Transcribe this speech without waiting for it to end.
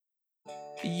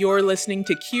You're listening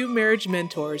to Q Marriage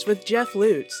Mentors with Jeff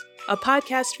Lutz, a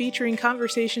podcast featuring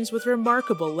conversations with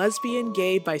remarkable lesbian,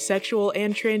 gay, bisexual,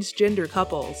 and transgender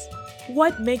couples.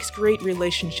 What makes great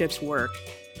relationships work?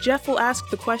 Jeff will ask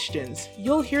the questions.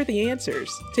 You'll hear the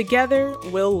answers. Together,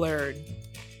 we'll learn.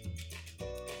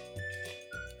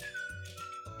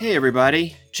 Hey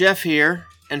everybody, Jeff here,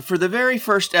 and for the very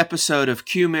first episode of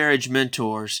Q Marriage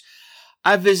Mentors,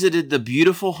 I visited the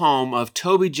beautiful home of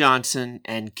Toby Johnson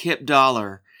and Kip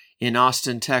Dollar in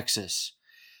Austin, Texas.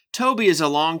 Toby is a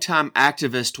longtime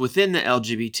activist within the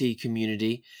LGBT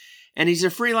community, and he's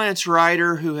a freelance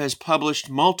writer who has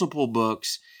published multiple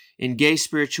books in gay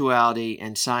spirituality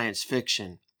and science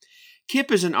fiction.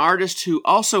 Kip is an artist who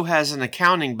also has an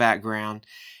accounting background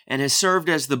and has served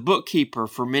as the bookkeeper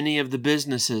for many of the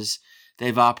businesses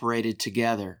they've operated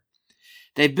together.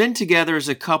 They've been together as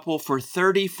a couple for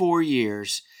 34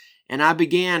 years, and I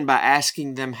began by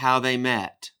asking them how they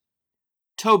met.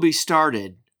 Toby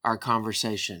started our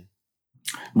conversation.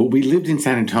 Well, we lived in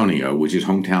San Antonio, which is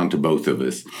hometown to both of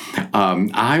us.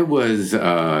 I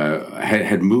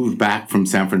had moved back from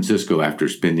San Francisco after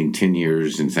spending 10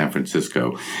 years in San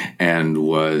Francisco and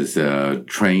was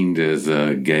trained as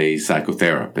a gay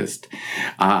psychotherapist.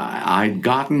 I'd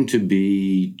gotten to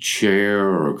be chair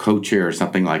or co-chair or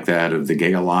something like that of the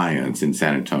Gay Alliance in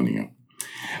San Antonio.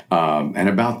 And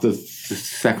about the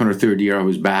second or third year I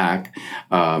was back,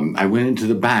 I went into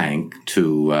the bank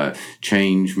to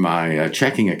change my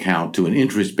checking account to an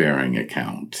interest-bearing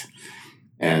account.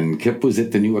 And Kip was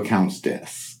at the new accounts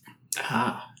desk.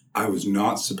 I was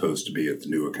not supposed to be at the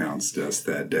new accounts desk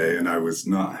that day, and I was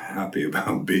not happy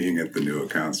about being at the new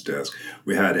accounts desk.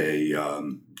 We had a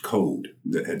code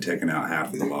that had taken out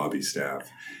half of the lobby staff.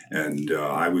 And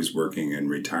I was working in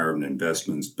retirement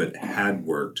investments, but had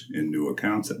worked in new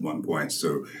accounts at one point,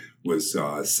 so was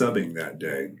subbing that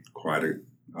day. Quite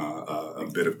a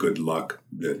bit of good luck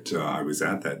that I was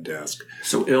at that desk.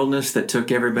 So illness that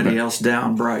took everybody else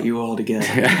down brought you all together.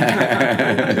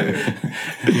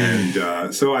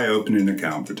 And so I opened an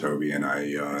account for Toby, and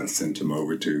I sent him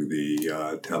over to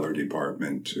the teller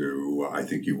department to, I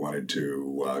think you wanted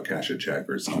to cash a check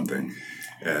or something.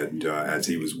 And as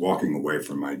he was walking away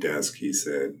from my desk, he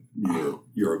said,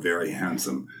 you're a very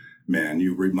handsome man.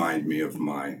 You remind me of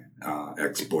my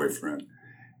ex-boyfriend.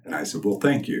 And I said, well,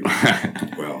 thank you.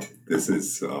 Well, this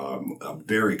is a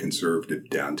very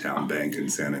conservative downtown bank in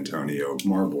San Antonio,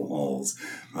 marble halls.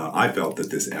 I felt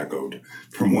that this echoed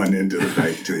from one end of the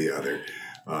bank to the other.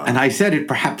 And I said it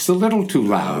perhaps a little too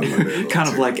loud. Kind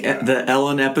of like the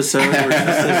Ellen episode where she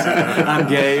says, I'm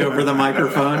gay over the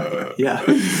microphone. Yeah.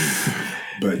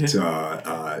 But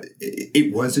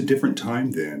it was a different time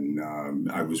then.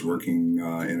 I was working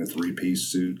in a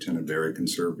three-piece suit in a very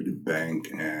conservative bank,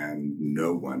 and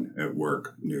no one at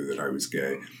work knew that I was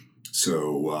gay.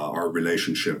 So our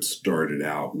relationship started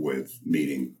out with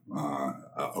meeting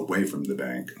away from the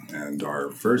bank. And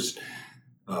our first...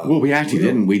 well, we actually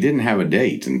didn't. We didn't have a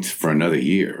date for another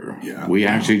year. Yeah. We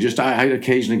actually just, I'd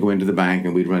occasionally go into the bank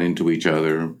and we'd run into each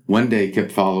other. One day,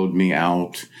 Kip followed me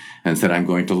out and said, I'm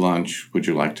going to lunch. Would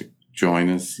you like to join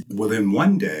us? Well, then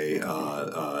one day,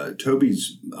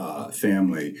 Toby's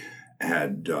family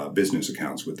had business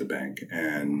accounts with the bank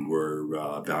and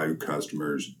were valued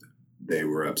customers. They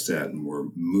were upset and were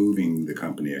moving the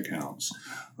company accounts.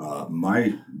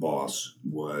 My boss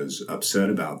was upset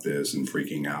about this and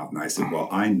freaking out. And I said, well,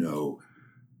 I know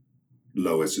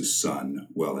Lois's son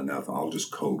well enough. I'll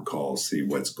just cold call, see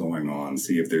what's going on,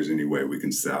 see if there's any way we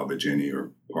can salvage any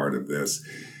or part of this.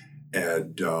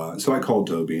 And so I called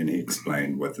Toby and he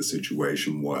explained what the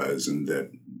situation was and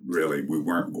that really we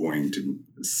weren't going to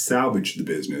salvage the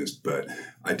business, but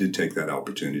I did take that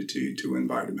opportunity to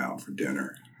invite him out for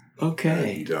dinner.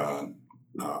 Okay. And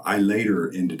I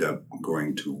later ended up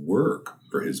going to work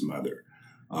for his mother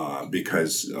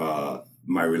because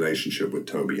my relationship with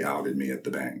Toby outed me at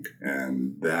the bank.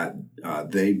 And that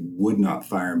they would not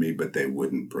fire me, but they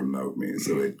wouldn't promote me.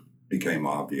 So it became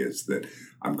obvious that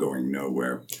I'm going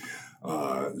nowhere.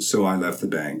 So I left the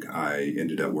bank. I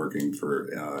ended up working for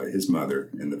his mother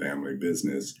in the family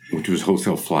business. Which was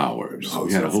wholesale flowers.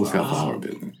 We had a wholesale flower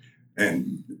business.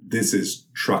 And this is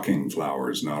trucking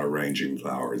flowers, not arranging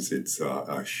flowers. It's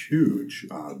a huge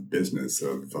business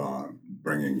of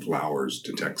bringing flowers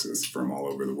to Texas from all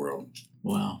over the world.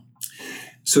 Wow.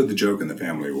 So the joke in the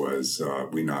family was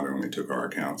we not only took our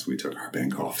accounts, we took our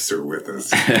bank officer with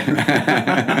us.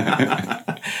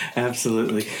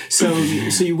 Absolutely. So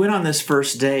you went on this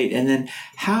first date, and then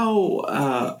how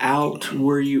out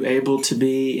were you able to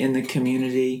be in the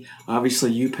community?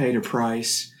 Obviously, you paid a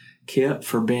price, Kip,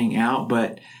 for being out,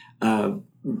 but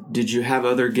did you have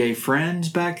other gay friends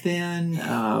back then?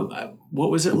 What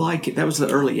was it like? That was the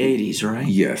early 80s, right?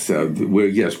 Yes.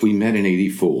 We met in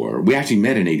 84. We actually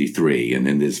met in 83, and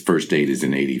then this first date is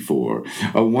in 84.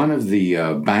 One of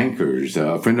the bankers,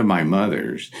 a friend of my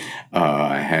mother's,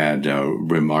 had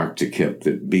remarked to Kip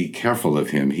that be careful of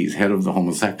him. He's head of the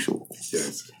homosexuals.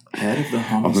 Yes. Head of the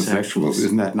homosexuals.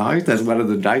 Isn't that nice? That's one of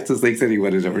the nicest things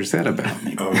anyone has ever said about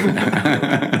me.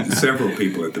 Several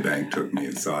people at the bank took me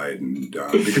aside, and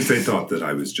because they thought that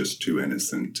I was just too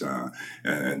innocent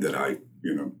and that I,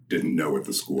 didn't know what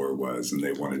the score was, and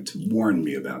they wanted to warn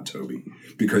me about Toby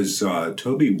because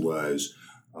Toby was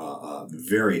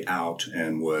very out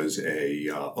and was a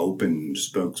open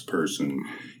spokesperson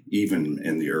even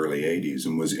in the early 80s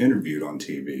and was interviewed on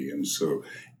TV, and so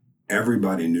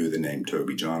everybody knew the name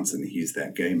Toby Johnson. He's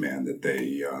that gay man that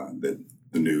that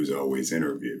the news always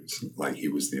interviews, like he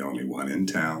was the only one in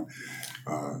town.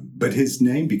 But his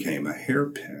name became a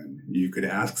hairpin. You could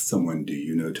ask someone, do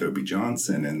you know Toby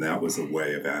Johnson? And that was a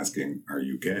way of asking, are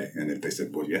you gay? And if they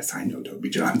said, well, yes, I know Toby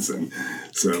Johnson.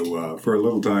 So for a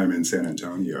little time in San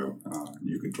Antonio,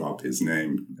 you could drop his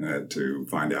name to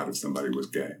find out if somebody was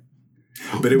gay.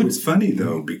 But it was funny,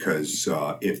 though, because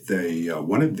if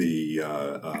one of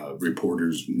the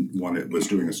reporters was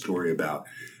doing a story about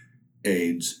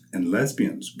AIDS and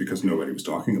lesbians, because nobody was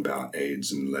talking about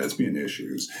AIDS and lesbian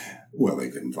issues, well, they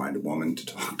couldn't find a woman to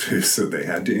talk to, so they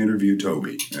had to interview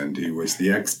Toby, and he was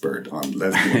the expert on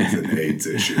lesbians and AIDS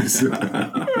issues.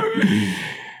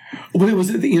 Well, it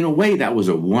was, in a way, that was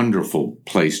a wonderful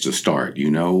place to start.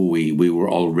 We were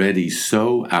already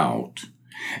so out.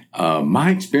 My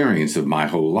experience of my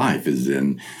whole life is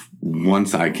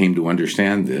once I came to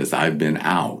understand this, I've been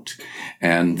out.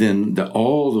 And then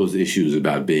all those issues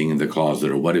about being in the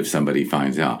closet or what if somebody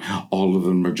finds out, all of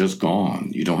them are just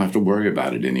gone. You don't have to worry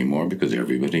about it anymore because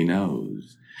everybody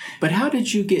knows. But how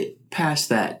did you get past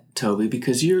that, Toby?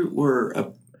 Because you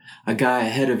were a guy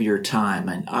ahead of your time,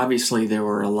 and obviously there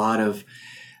were a lot of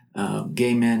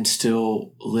gay men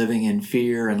still living in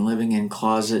fear and living in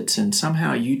closets, and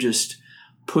somehow you just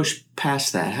push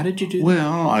past that. How did you do that?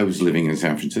 Well, I was living in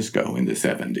San Francisco in the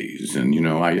 70s. And,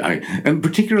 and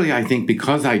particularly I think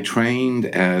because I trained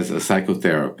as a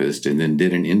psychotherapist and then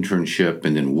did an internship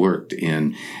and then worked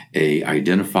in a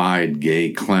identified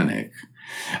gay clinic,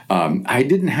 I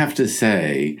didn't have to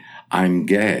say I'm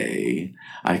gay.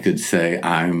 I could say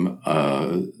I'm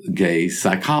a gay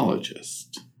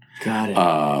psychologist. Got it.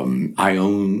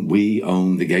 We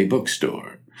own the gay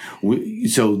bookstore.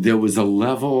 So there was a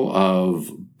level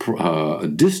of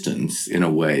distance in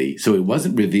a way. So it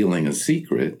wasn't revealing a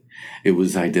secret. It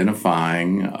was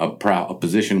identifying a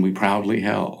position we proudly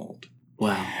held.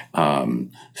 Wow.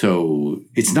 So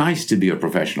it's nice to be a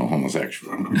professional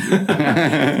homosexual.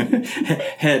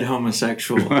 Head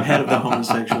homosexual, head of the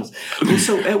homosexuals.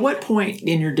 So at what point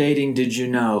in your dating did you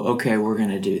know, okay, we're going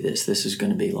to do this. This is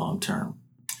going to be long term?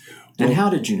 And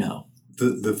how did you know?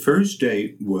 The first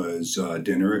date was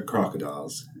dinner at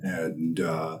Crocodile's, and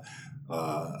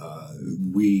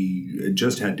we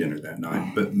just had dinner that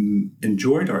night, but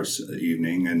enjoyed our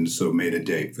evening, and so made a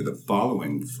date for the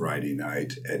following Friday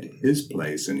night at his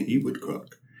place, and he would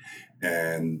cook.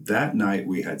 And that night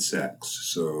we had sex,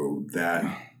 so that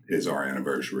is our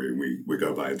anniversary. We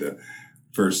go by the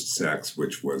first sex,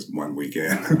 which was one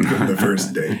weekend, the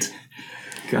first date.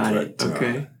 Got it.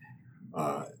 Okay.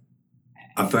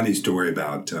 A funny story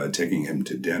about taking him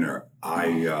to dinner.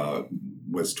 I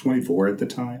was 24 at the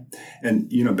time.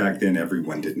 And, back then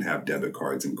everyone didn't have debit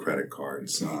cards and credit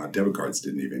cards. Debit cards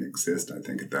didn't even exist, I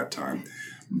think, at that time.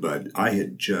 But I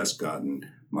had just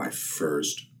gotten my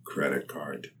first credit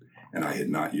card, and I had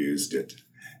not used it.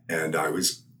 And I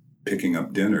was picking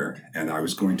up dinner, and I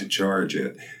was going to charge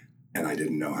it. And I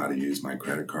didn't know how to use my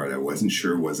credit card. I wasn't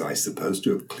sure, was I supposed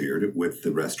to have cleared it with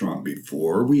the restaurant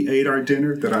before we ate our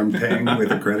dinner that I'm paying with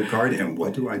a credit card? And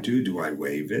what do I do? Do I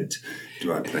waive it?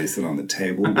 Do I place it on the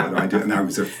table? What do I do? And I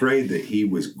was afraid that he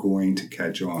was going to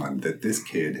catch on that this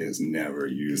kid has never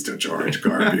used a charge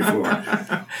card before.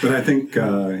 But I think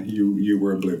you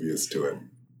were oblivious to it.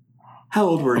 How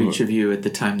old were each of you at the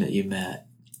time that you met?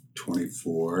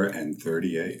 24 and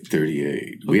 38. 38.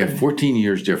 Okay. We have 14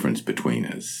 years difference between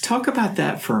us. Talk about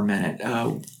that for a minute.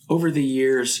 Over the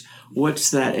years, what's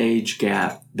that age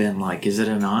gap been like? Is it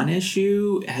a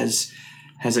non-issue? Has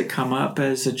it come up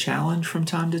as a challenge from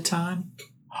time to time?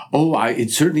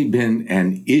 It's certainly been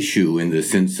an issue in the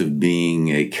sense of being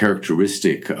a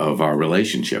characteristic of our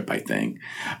relationship, I think.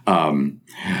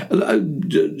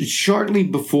 Shortly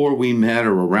before we met,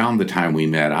 or around the time we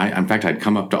met, I'd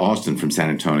come up to Austin from San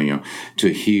Antonio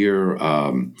to hear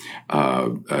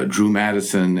Drew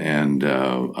Madison and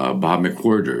Bob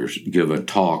McWhorter give a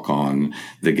talk on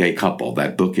The Gay Couple.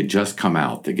 That book had just come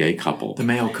out, The Gay Couple. The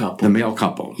Male Couple. The Male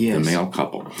Couple. Yes. The Male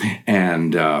Couple.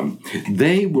 And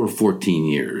they were 14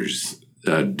 years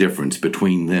difference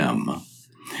between them.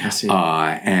 I see.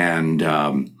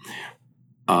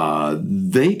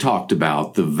 They talked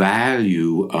about the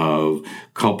value of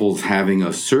couples having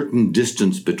a certain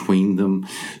distance between them,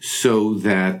 so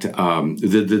that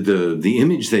the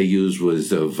image they used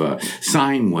was of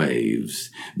sine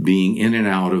waves being in and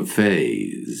out of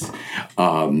phase.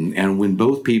 And when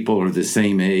both people are the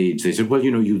same age, they said, well,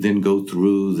 you then go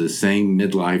through the same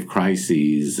midlife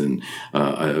crises and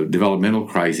developmental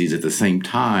crises at the same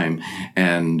time,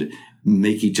 and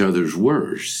make each other's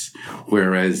worse.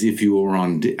 Whereas if you are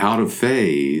out of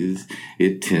phase,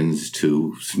 it tends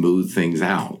to smooth things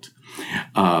out.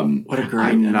 What a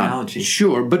great analogy.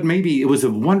 Sure, but maybe it was a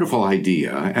wonderful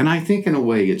idea, and I think in a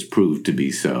way it's proved to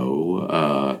be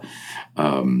so.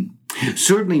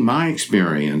 Certainly my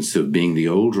experience of being the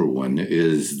older one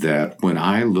is that when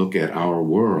I look at our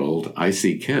world, I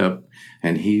see Kip,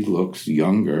 and he looks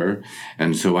younger,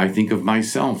 and so I think of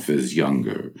myself as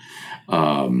younger.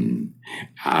 Not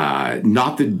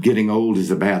that getting old is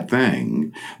a bad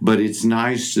thing, but it's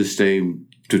nice to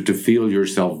to feel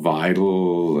yourself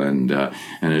vital and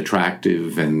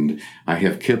attractive. And I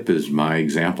have Kip as my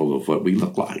example of what we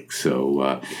look like.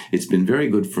 So it's been very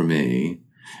good for me,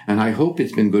 and I hope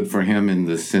it's been good for him in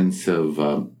the sense of.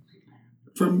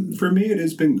 For me, it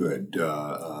has been good.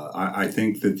 I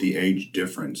think that the age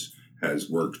difference has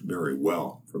worked very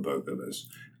well for both of us.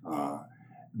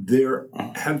 There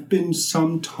have been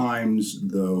some times,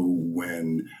 though,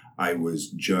 when I was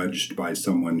judged by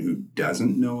someone who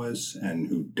doesn't know us and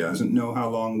who doesn't know how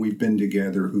long we've been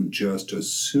together, who just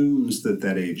assumes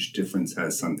that age difference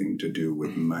has something to do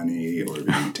with money or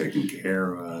being taken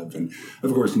care of. And,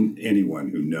 of course,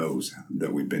 anyone who knows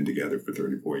that we've been together for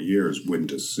 34 years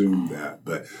wouldn't assume that.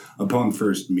 But upon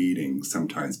first meeting,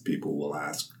 sometimes people will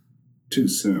ask too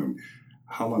soon,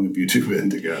 how long have you two been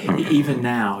together? Even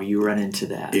now, you run into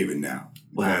that. Even now.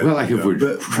 Wow. Well, like if we're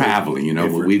traveling,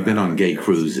 we've been on gay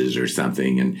cruises or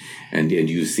something, and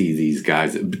you see these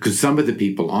guys, because some of the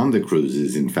people on the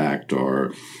cruises, in fact,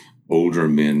 are older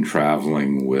men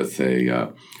traveling with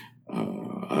a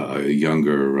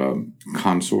younger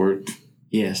consort.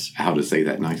 Yes. How to say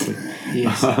that nicely?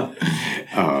 Yes.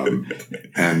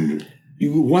 And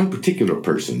one particular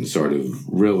person sort of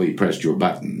really pressed your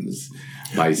buttons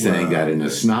by saying that in a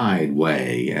snide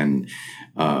way. And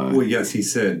well, yes, he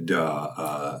said,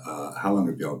 how long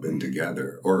have y'all been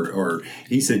together? Or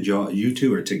he said, you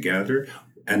two are together,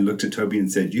 and looked at Toby and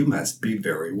said, you must be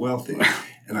very wealthy.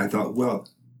 And I thought, well,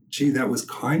 gee, that was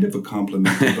kind of a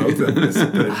compliment to both of us,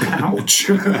 but ouch.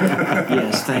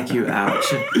 Yes, thank you,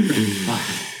 ouch.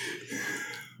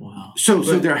 Wow. So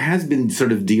there has been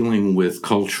sort of dealing with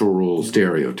cultural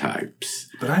stereotypes.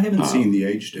 But I haven't seen the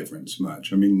age difference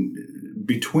much. I mean,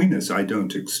 between us, I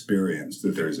don't experience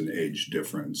that there's an age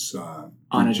difference. On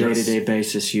a day-to-day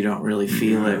basis, you don't really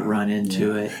feel it, run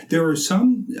into it. There are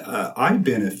some, I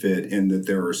benefit in that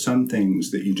there are some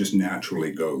things that you just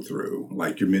naturally go through,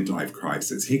 like your midlife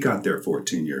crisis. He got there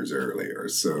 14 years earlier,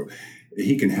 so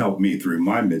he can help me through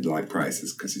my midlife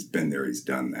crisis because he's been there, he's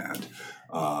done that.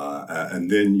 And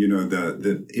then,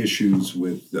 the issues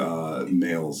with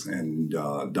males and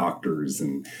doctors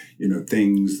and,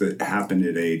 things that happen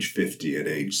at age 50, at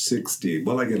age 60.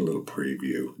 Well, I get a little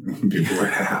preview before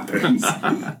it happens.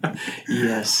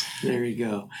 Yes, there you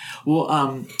go.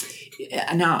 Well,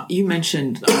 now you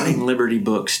mentioned owning Liberty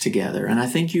Books together, and I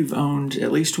think you've owned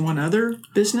at least one other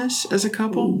business as a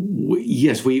couple?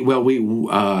 Yes,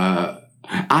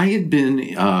 I had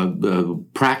been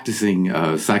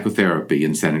practicing psychotherapy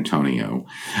in San Antonio.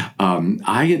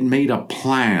 I had made a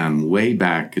plan way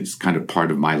back, it's kind of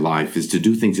part of my life, is to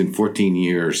do things in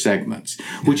 14-year segments,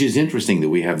 which is interesting that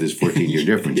we have this 14-year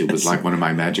difference. Yes. It was like one of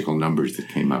my magical numbers that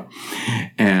came up.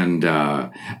 And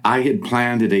I had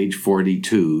planned at age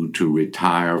 42 to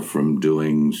retire from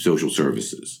doing social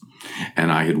services.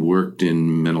 And I had worked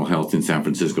in mental health in San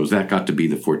Francisco. So that got to be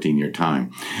the 14-year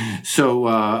time. So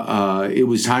it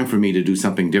was time for me to do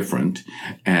something different.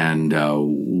 And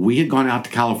we had gone out to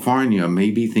California,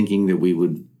 maybe thinking that we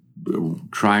would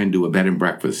try and do a bed and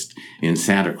breakfast in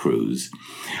Santa Cruz.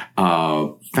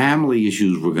 Family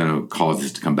issues were going to cause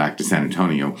us to come back to San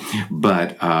Antonio.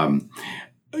 But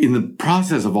in the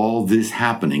process of all this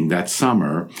happening that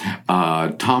summer,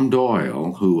 Tom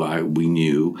Doyle, who we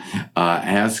knew,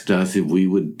 asked us if we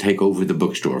would take over the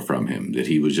bookstore from him, that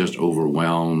he was just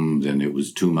overwhelmed and it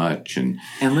was too much. And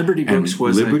Liberty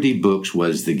Books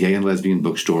was the gay and lesbian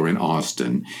bookstore in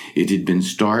Austin. It had been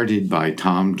started by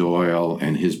Tom Doyle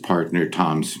and his partner,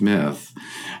 Tom Smith,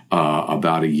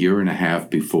 about a year and a half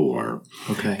before.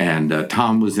 Okay. And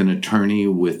Tom was an attorney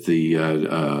with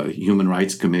the Human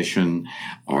Rights Commission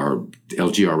or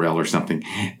LGRL or something,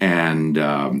 and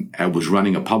was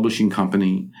running a publishing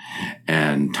company.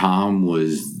 And Tom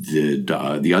was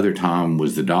the other Tom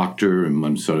was the doctor and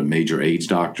one sort of major AIDS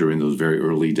doctor in those very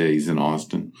early days in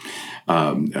Austin.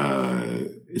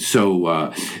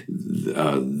 So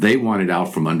they wanted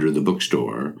out from under the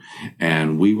bookstore,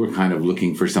 and we were kind of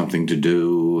looking for something to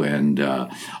do, and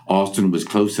Austin was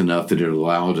close enough that it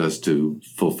allowed us to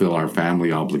fulfill our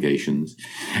family obligations.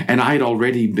 And I had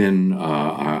already been,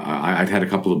 I'd had a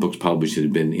couple of books published that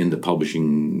had been in the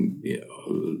publishing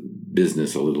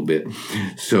business a little bit.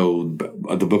 So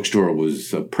the bookstore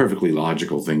was a perfectly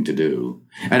logical thing to do.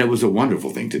 And it was a wonderful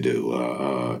thing to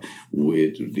do.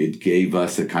 It gave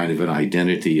us a kind of an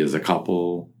identity as a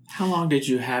couple. How long did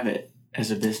you have it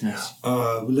as a business?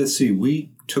 Let's see.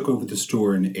 We took over the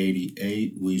store in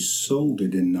 88. We sold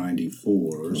it in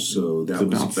 94. So that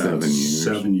was about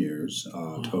 7 years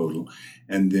total.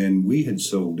 And then we had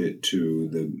sold it to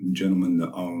the gentleman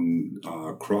that owned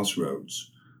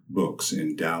Crossroads Books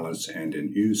in Dallas and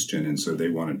in Houston, and so they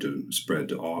wanted to spread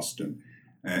to Austin,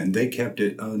 and they kept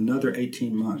it another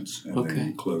 18 months and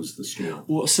then closed the store.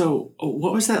 Well, so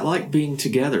what was that like being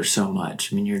together so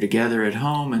much? I mean, you're together at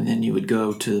home, and then you would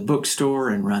go to the bookstore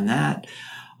and run that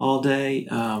all day.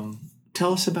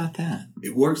 Tell us about that.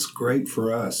 It works great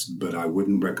for us, but I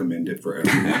wouldn't recommend it for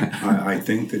everyone. I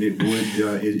think that it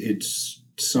would. It's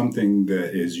something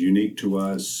that is unique to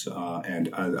us, and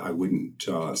I wouldn't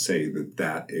say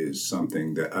that is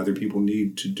something that other people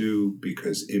need to do,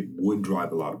 because it would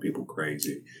drive a lot of people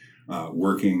crazy,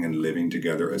 working and living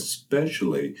together,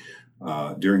 especially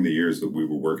during the years that we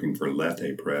were working for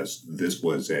Lethe Press. This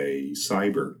was a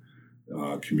cyber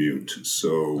commute,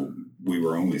 so we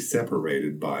were only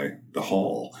separated by the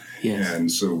hall. Yes.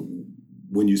 And so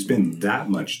when you spend that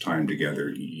much time together,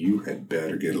 you had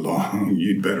better get along.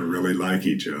 You'd better really like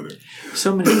each other.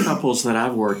 So many couples that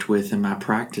I've worked with in my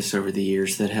practice over the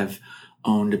years that have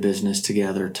owned a business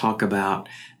together talk about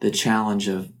the challenge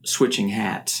of switching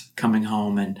hats, coming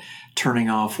home and turning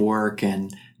off work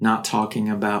and not talking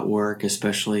about work,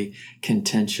 especially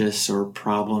contentious or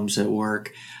problems at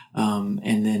work,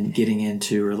 and then getting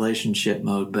into relationship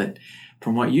mode. But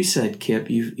from what you said, Kip,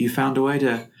 you found a way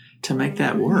to make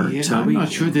that work. Yeah, Toby. I'm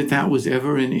not sure that was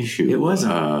ever an issue. It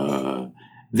wasn't.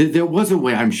 There was a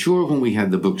way. I'm sure when we had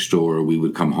the bookstore, we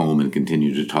would come home and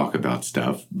continue to talk about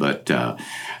stuff. But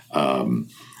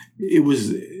it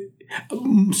was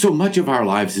so much of our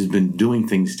lives has been doing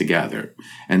things together,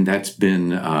 and that's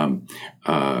been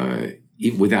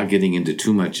without getting into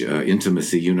too much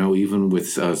intimacy, even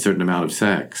with a certain amount of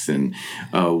sex. And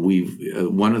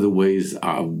one of the ways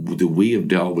that we have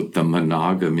dealt with the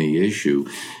monogamy issue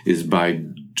is by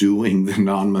doing the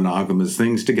non-monogamous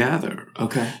things together.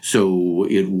 Okay. So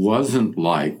it wasn't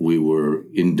like we were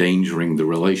endangering the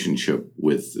relationship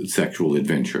with sexual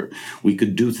adventure. We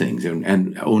could do things,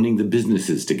 and owning the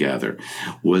businesses together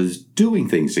was doing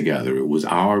things together. It was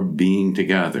our being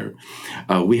together.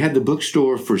 We had the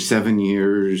bookstore for 7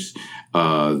 years,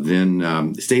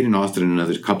 then stayed in Austin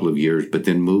another couple of years, but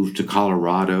then moved to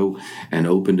Colorado and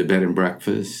opened a bed and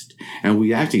breakfast. And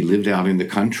we actually lived out in the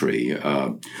country.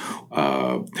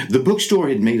 The bookstore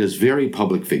had made us very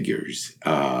public figures.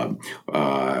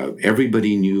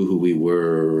 Everybody knew who we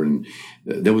were, and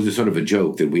there was a sort of a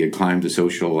joke that we had climbed the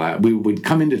social ladder. We would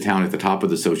come into town at the top of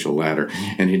the social ladder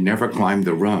and had never climbed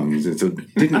the rungs, and so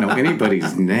didn't know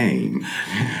anybody's name.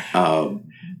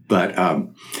 But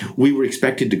we were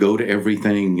expected to go to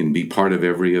everything and be part of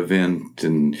every event,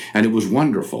 and it was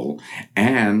wonderful.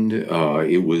 And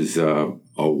it was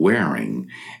wearing.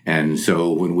 And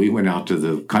so when we went out to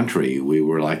the country, we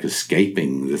were like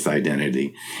escaping this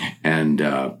identity, and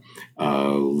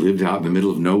lived out in the middle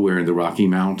of nowhere in the Rocky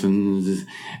Mountains,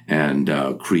 and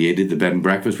created the bed and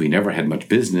breakfast. We never had much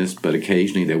business, but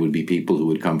occasionally there would be people who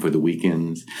would come for the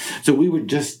weekends. So we were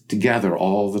just together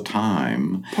all the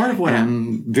time. Part of what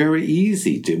very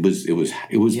easy.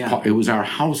 It was our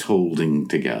householding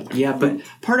together. Yeah, but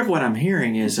part of what I'm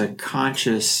hearing is a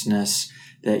consciousness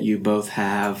that you both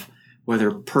have,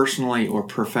 whether personally or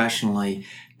professionally,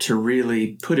 to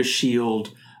really put a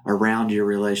shield around your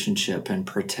relationship and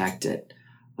protect it.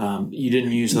 You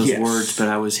didn't use those Yes. words, but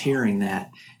I was hearing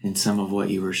that in some of what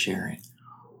you were sharing.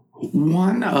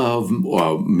 One of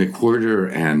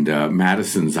McWhorter and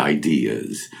Madison's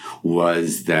ideas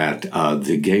was that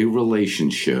the gay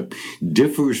relationship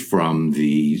differs from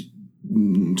the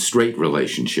straight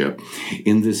relationship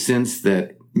in the sense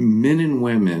that men and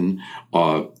women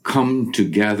come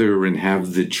together and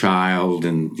have the child,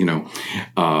 and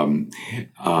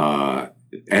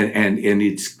and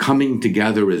it's coming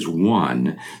together as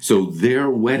one. So their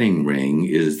wedding ring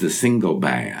is the single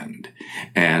band.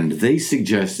 And they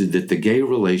suggested that the gay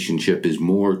relationship is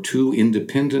more two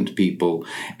independent people,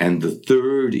 and the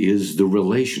third is the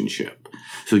relationship.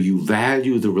 So you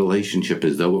value the relationship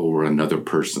as though it were another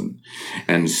person.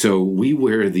 And so we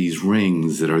wear these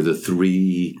rings that are the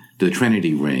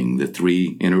Trinity ring, the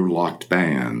three interlocked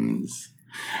bands.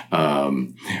 A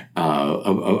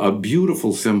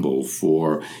beautiful symbol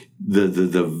for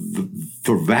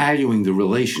for valuing the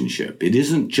relationship. It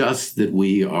isn't just that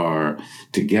we are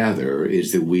together,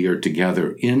 it's that we are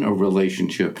together in a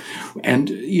relationship. And,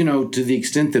 to the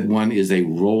extent that one is a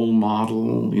role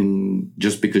model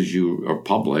just because you are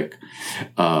public,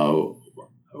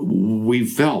 we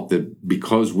felt that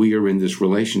because we are in this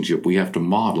relationship, we have to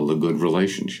model a good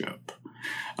relationship.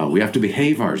 We have to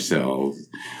behave ourselves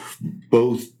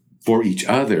both for each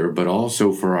other, but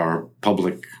also for our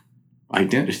public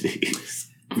identities.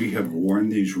 We have worn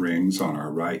these rings on our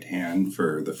right hand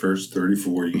for the first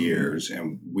 34 years,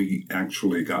 and we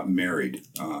actually got married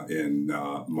in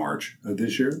March of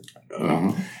this year.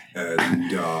 Uh-huh.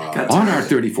 And on our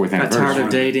 34th Got tired anniversary. of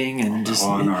dating and just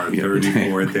on our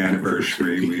 34th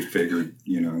anniversary, we figured,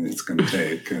 it's going to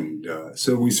take. And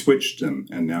so we switched them,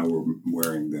 and now we're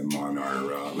wearing them on our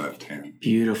left hand.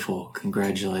 Beautiful.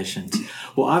 Congratulations.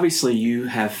 Well, obviously you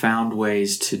have found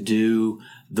ways to do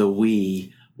the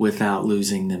we without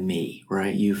losing the me,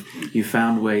 right? You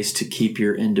found ways to keep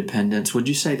your independence. Would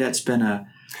you say that's been a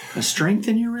strength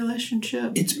in your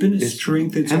relationship? It's been a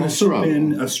strength. It's and a also struggle.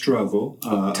 been a struggle.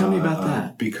 Tell me about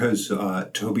that. Because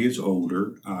Toby is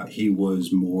older. He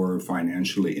was more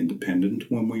financially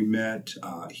independent when we met.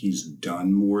 He's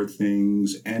done more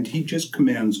things, and he just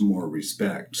commands more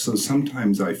respect. So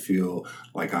sometimes I feel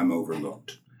like I'm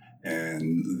overlooked.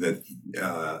 And that,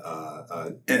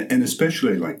 and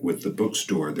especially like with the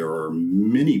bookstore, there are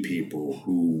many people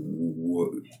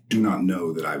who do not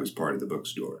know that I was part of the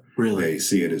bookstore. Really? They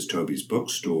see it as Toby's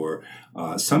bookstore.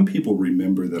 Some people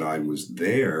remember that I was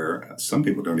there. Some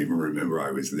people don't even remember I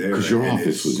was there. Because your And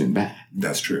office was in back.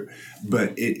 That's true.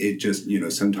 But it just,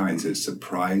 sometimes it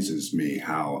surprises me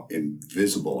how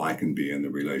invisible I can be in the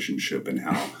relationship and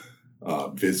how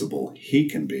visible he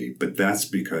can be. But that's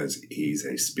because he's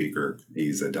a speaker,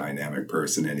 he's a dynamic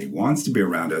person, and he wants to be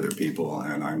around other people,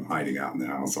 and I'm hiding out in the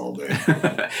house all day.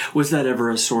 Was that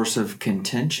ever a source of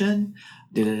contention?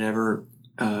 Did it ever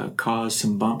cause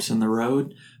some bumps in the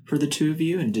road for the two of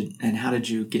you? And how did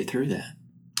you get through that?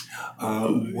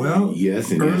 Well,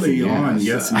 yes, and early yes, and on,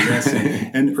 yes. yes.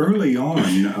 And early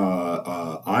on,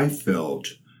 I felt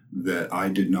that I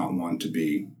did not want to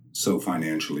be so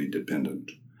financially dependent.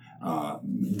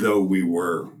 Though we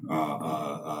were,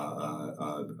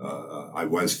 I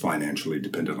was financially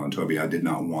dependent on Toby, I did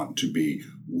not want to be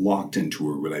locked into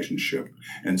a relationship.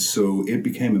 And so it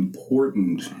became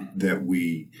important that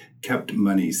we kept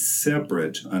money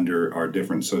separate under our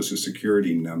different Social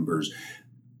Security numbers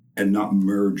and not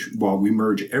merge. While we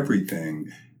merge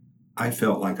everything, I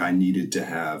felt like I needed to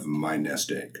have my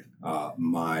nest egg,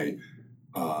 my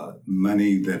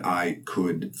money that I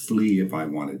could flee if I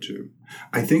wanted to.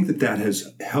 I think that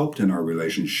has helped in our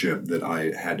relationship, that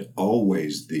I had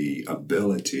always the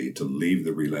ability to leave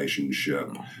the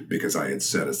relationship because I had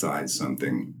set aside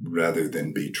something rather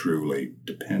than be truly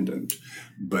dependent.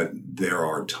 But there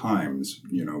are times,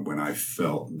 when I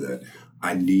felt that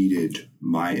I needed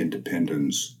my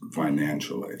independence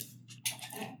financially.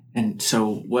 And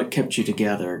so what kept you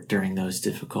together during those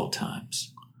difficult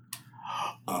times?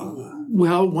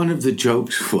 Well, one of the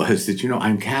jokes was that,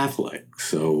 I'm Catholic,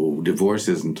 so divorce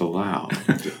isn't allowed.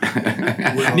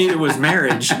 Neither was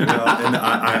marriage. Well, and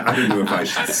I don't know if I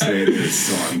should say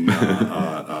this on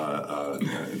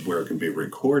where it can be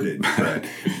recorded, but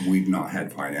we've not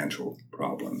had financial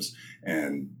problems.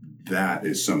 And that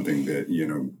is something that,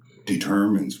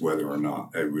 determines whether or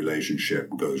not a relationship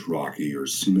goes rocky or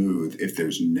smooth. If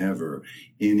there's never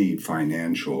any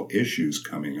financial issues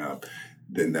coming up,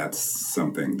 then that's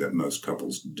something that most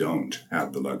couples don't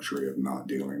have the luxury of not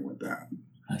dealing with that.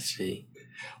 I see.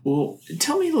 Well,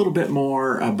 tell me a little bit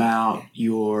more about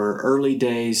your early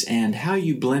days and how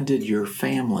you blended your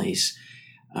families.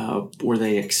 Were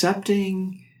they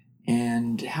accepting?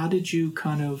 And how did you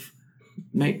kind of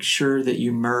make sure that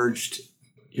you merged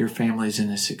your families in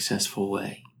a successful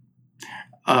way?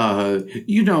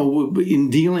 In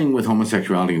dealing with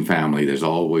homosexuality in family, there's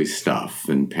always stuff,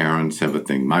 and parents have a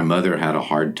thing. My mother had a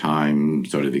hard time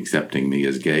sort of accepting me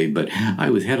as gay, but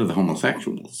I was head of the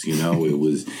homosexuals.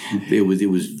 It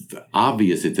was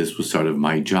obvious that this was sort of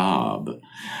my job,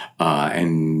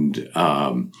 there's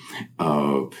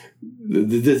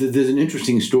an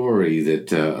interesting story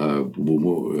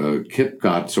that Kip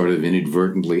got sort of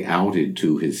inadvertently outed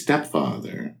to his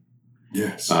stepfather.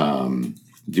 Yes.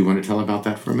 Do you want to tell about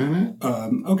that for a minute?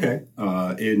 Okay.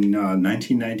 In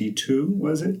 1992,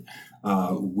 was it?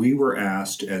 We were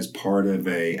asked as part of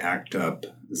a ACT UP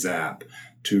ZAP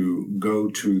to go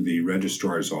to the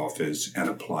registrar's office and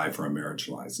apply for a marriage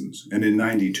license. And in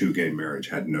 92, gay marriage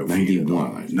had no feet at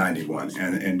all. 91.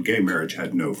 And gay marriage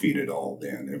had no feet at all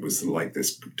then. It was like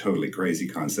this totally crazy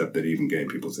concept that even gay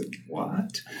people said,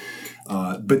 what?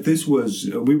 But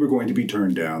we were going to be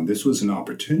turned down. This was an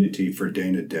opportunity for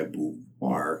Dana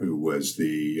Debois, who was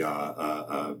the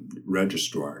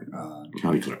registrar,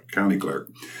 county clerk,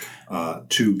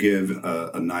 to give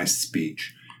a nice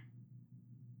speech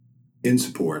in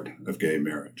support of gay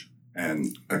marriage.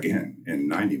 And again, in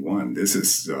 91, this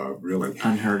is really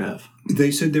unheard of.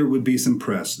 They said there would be some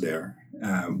press there.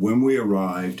 When we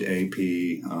arrived, AP,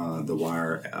 The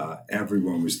Wire,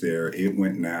 everyone was there. It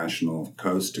went national,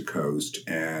 coast to coast,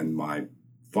 and my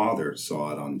father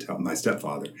saw it on my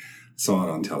stepfather saw it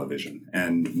on television.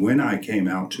 And when I came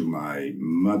out to my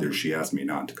mother, she asked me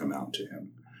not to come out to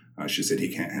him. She said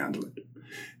he can't handle it.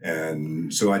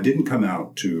 And so I didn't come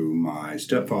out to my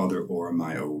stepfather or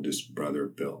my oldest brother,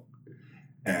 Bill.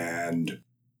 And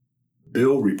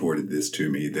Bill reported this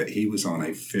to me, that he was on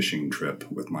a fishing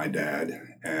trip with my dad,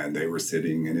 and they were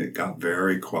sitting, and it got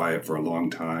very quiet for a long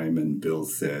time. And Bill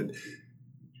said,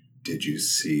 "Did you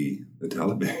see the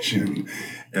television?"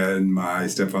 And my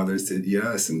stepfather said,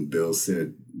 "Yes." And Bill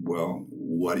said, "Well,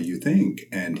 what do you think?"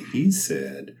 And he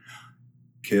said,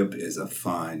 "Kip is a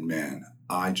fine man.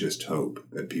 I just hope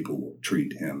that people will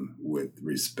treat him with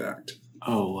respect."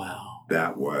 Oh, wow.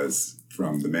 That was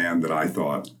from the man that I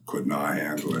thought could not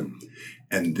handle it.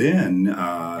 And then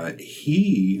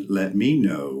he let me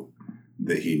know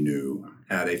that he knew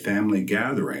at a family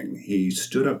gathering. He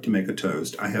stood up to make a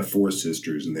toast. I have 4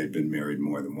 sisters, and they've been married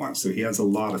more than once, so he has a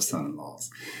lot of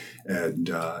son-in-laws. And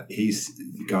he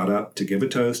got up to give a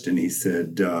toast, and he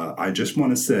said, "I just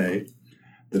want to say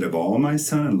that of all my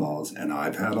son-in-laws, and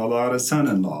I've had a lot of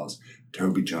son-in-laws,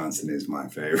 Toby Johnson is my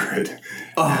favorite."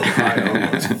 Oh. I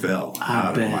almost fell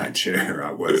out bet. of my chair.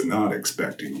 I was not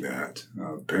expecting that.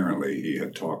 Apparently, he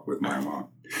had talked with my mom.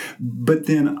 But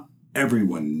then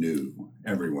everyone knew.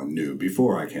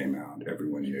 Before I came out,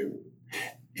 everyone knew.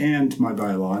 And my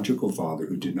biological father,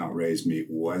 who did not raise me,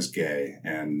 was gay.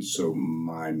 And so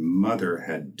my mother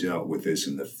had dealt with this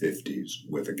in the 50s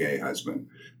with a gay husband.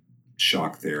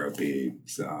 Shock therapy,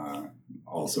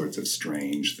 all sorts of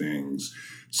strange things.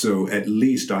 So at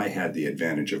least I had the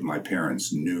advantage of my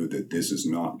parents knew that this is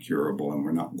not curable, and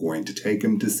we're not going to take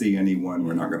him to see anyone.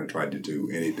 We're not going to try to do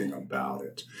anything about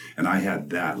it. And I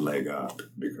had that leg up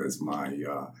because my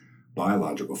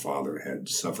biological father had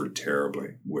suffered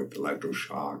terribly with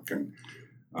electroshock and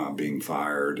being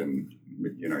fired. And,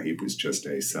 he was just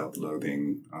a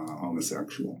self-loathing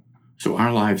homosexual. So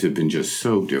our lives have been just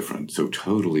so different, so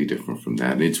totally different from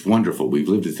that. And it's wonderful. We've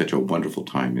lived at such a wonderful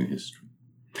time in history.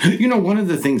 One of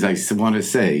the things I want to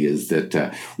say is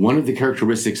that one of the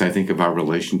characteristics, I think, of our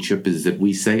relationship is that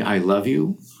we say, "I love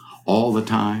you," all the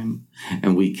time,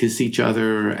 and we kiss each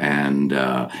other and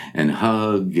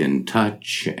hug and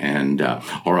touch and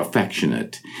are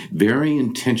affectionate very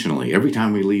intentionally. Every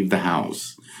time we leave the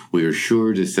house, we are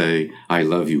sure to say, "I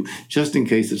love you," just in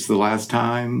case it's the last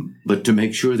time, but to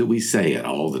make sure that we say it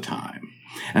all the time.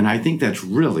 And I think that's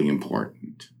really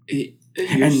important.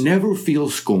 And never feel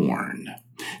scorn.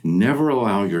 Never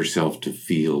allow yourself to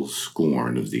feel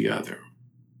scorn of the other.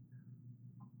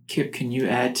 Kip, can you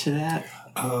add to that?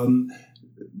 I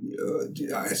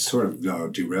sort of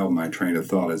derailed my train of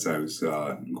thought as I was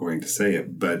going to say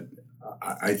it, but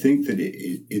I think that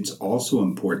it's also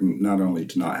important not only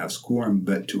to not have scorn,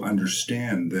 but to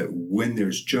understand that when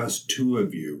there's just 2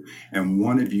 of you and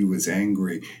one of you is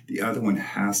angry, the other one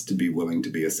has to be willing to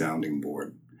be a sounding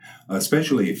board.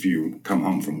 Especially if you come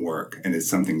home from work and it's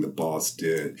something the boss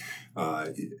did.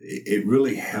 It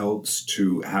really helps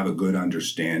to have a good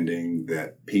understanding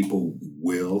that people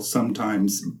will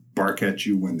sometimes bark at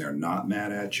you when they're not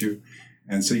mad at you.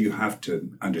 And so you have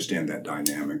to understand that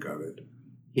dynamic of it.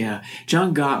 Yeah.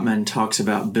 John Gottman talks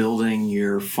about building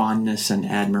your fondness and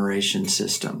admiration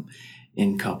system.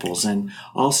 in couples. And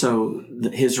also,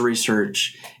 his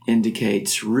research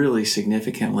indicates really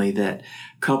significantly that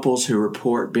couples who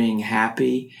report being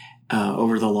happy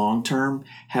over the long term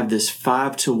have this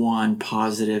 5-to-1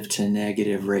 positive to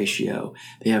negative ratio.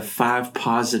 They have 5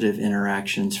 positive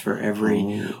interactions for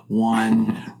every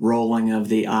one rolling of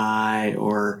the eye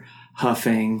or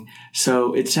huffing.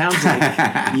 So it sounds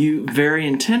like you very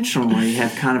intentionally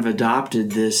have kind of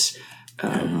adopted this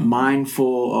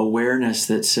mindful awareness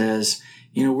that says,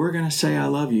 we're going to say I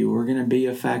love you. We're going to be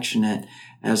affectionate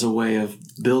as a way of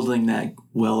building that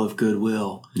well of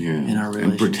goodwill in our relationship.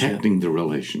 And protecting the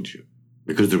relationship.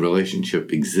 Because the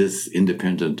relationship exists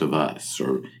independent of us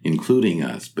or including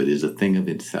us, but is a thing of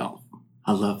itself.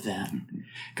 I love that.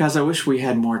 Guys, I wish we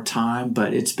had more time,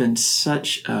 but it's been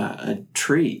such a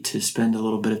treat to spend a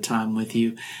little bit of time with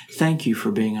you. Thank you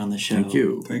for being on the show. Thank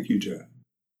you. Thank you, Jeff.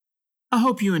 I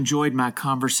hope you enjoyed my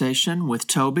conversation with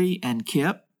Toby and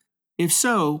Kip. If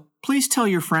so, please tell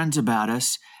your friends about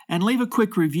us and leave a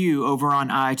quick review over on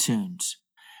iTunes.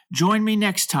 Join me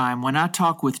next time when I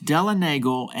talk with Della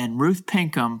Nagel and Ruth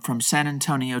Pinkham from San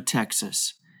Antonio,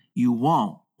 Texas. You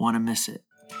won't want to miss it.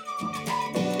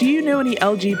 Do you know any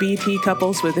LGBT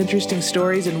couples with interesting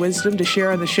stories and wisdom to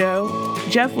share on the show?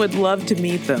 Jeff would love to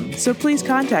meet them, so please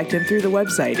contact him through the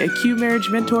website at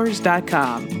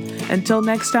qmarriagementors.com. Until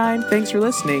next time, thanks for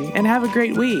listening and have a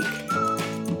great week.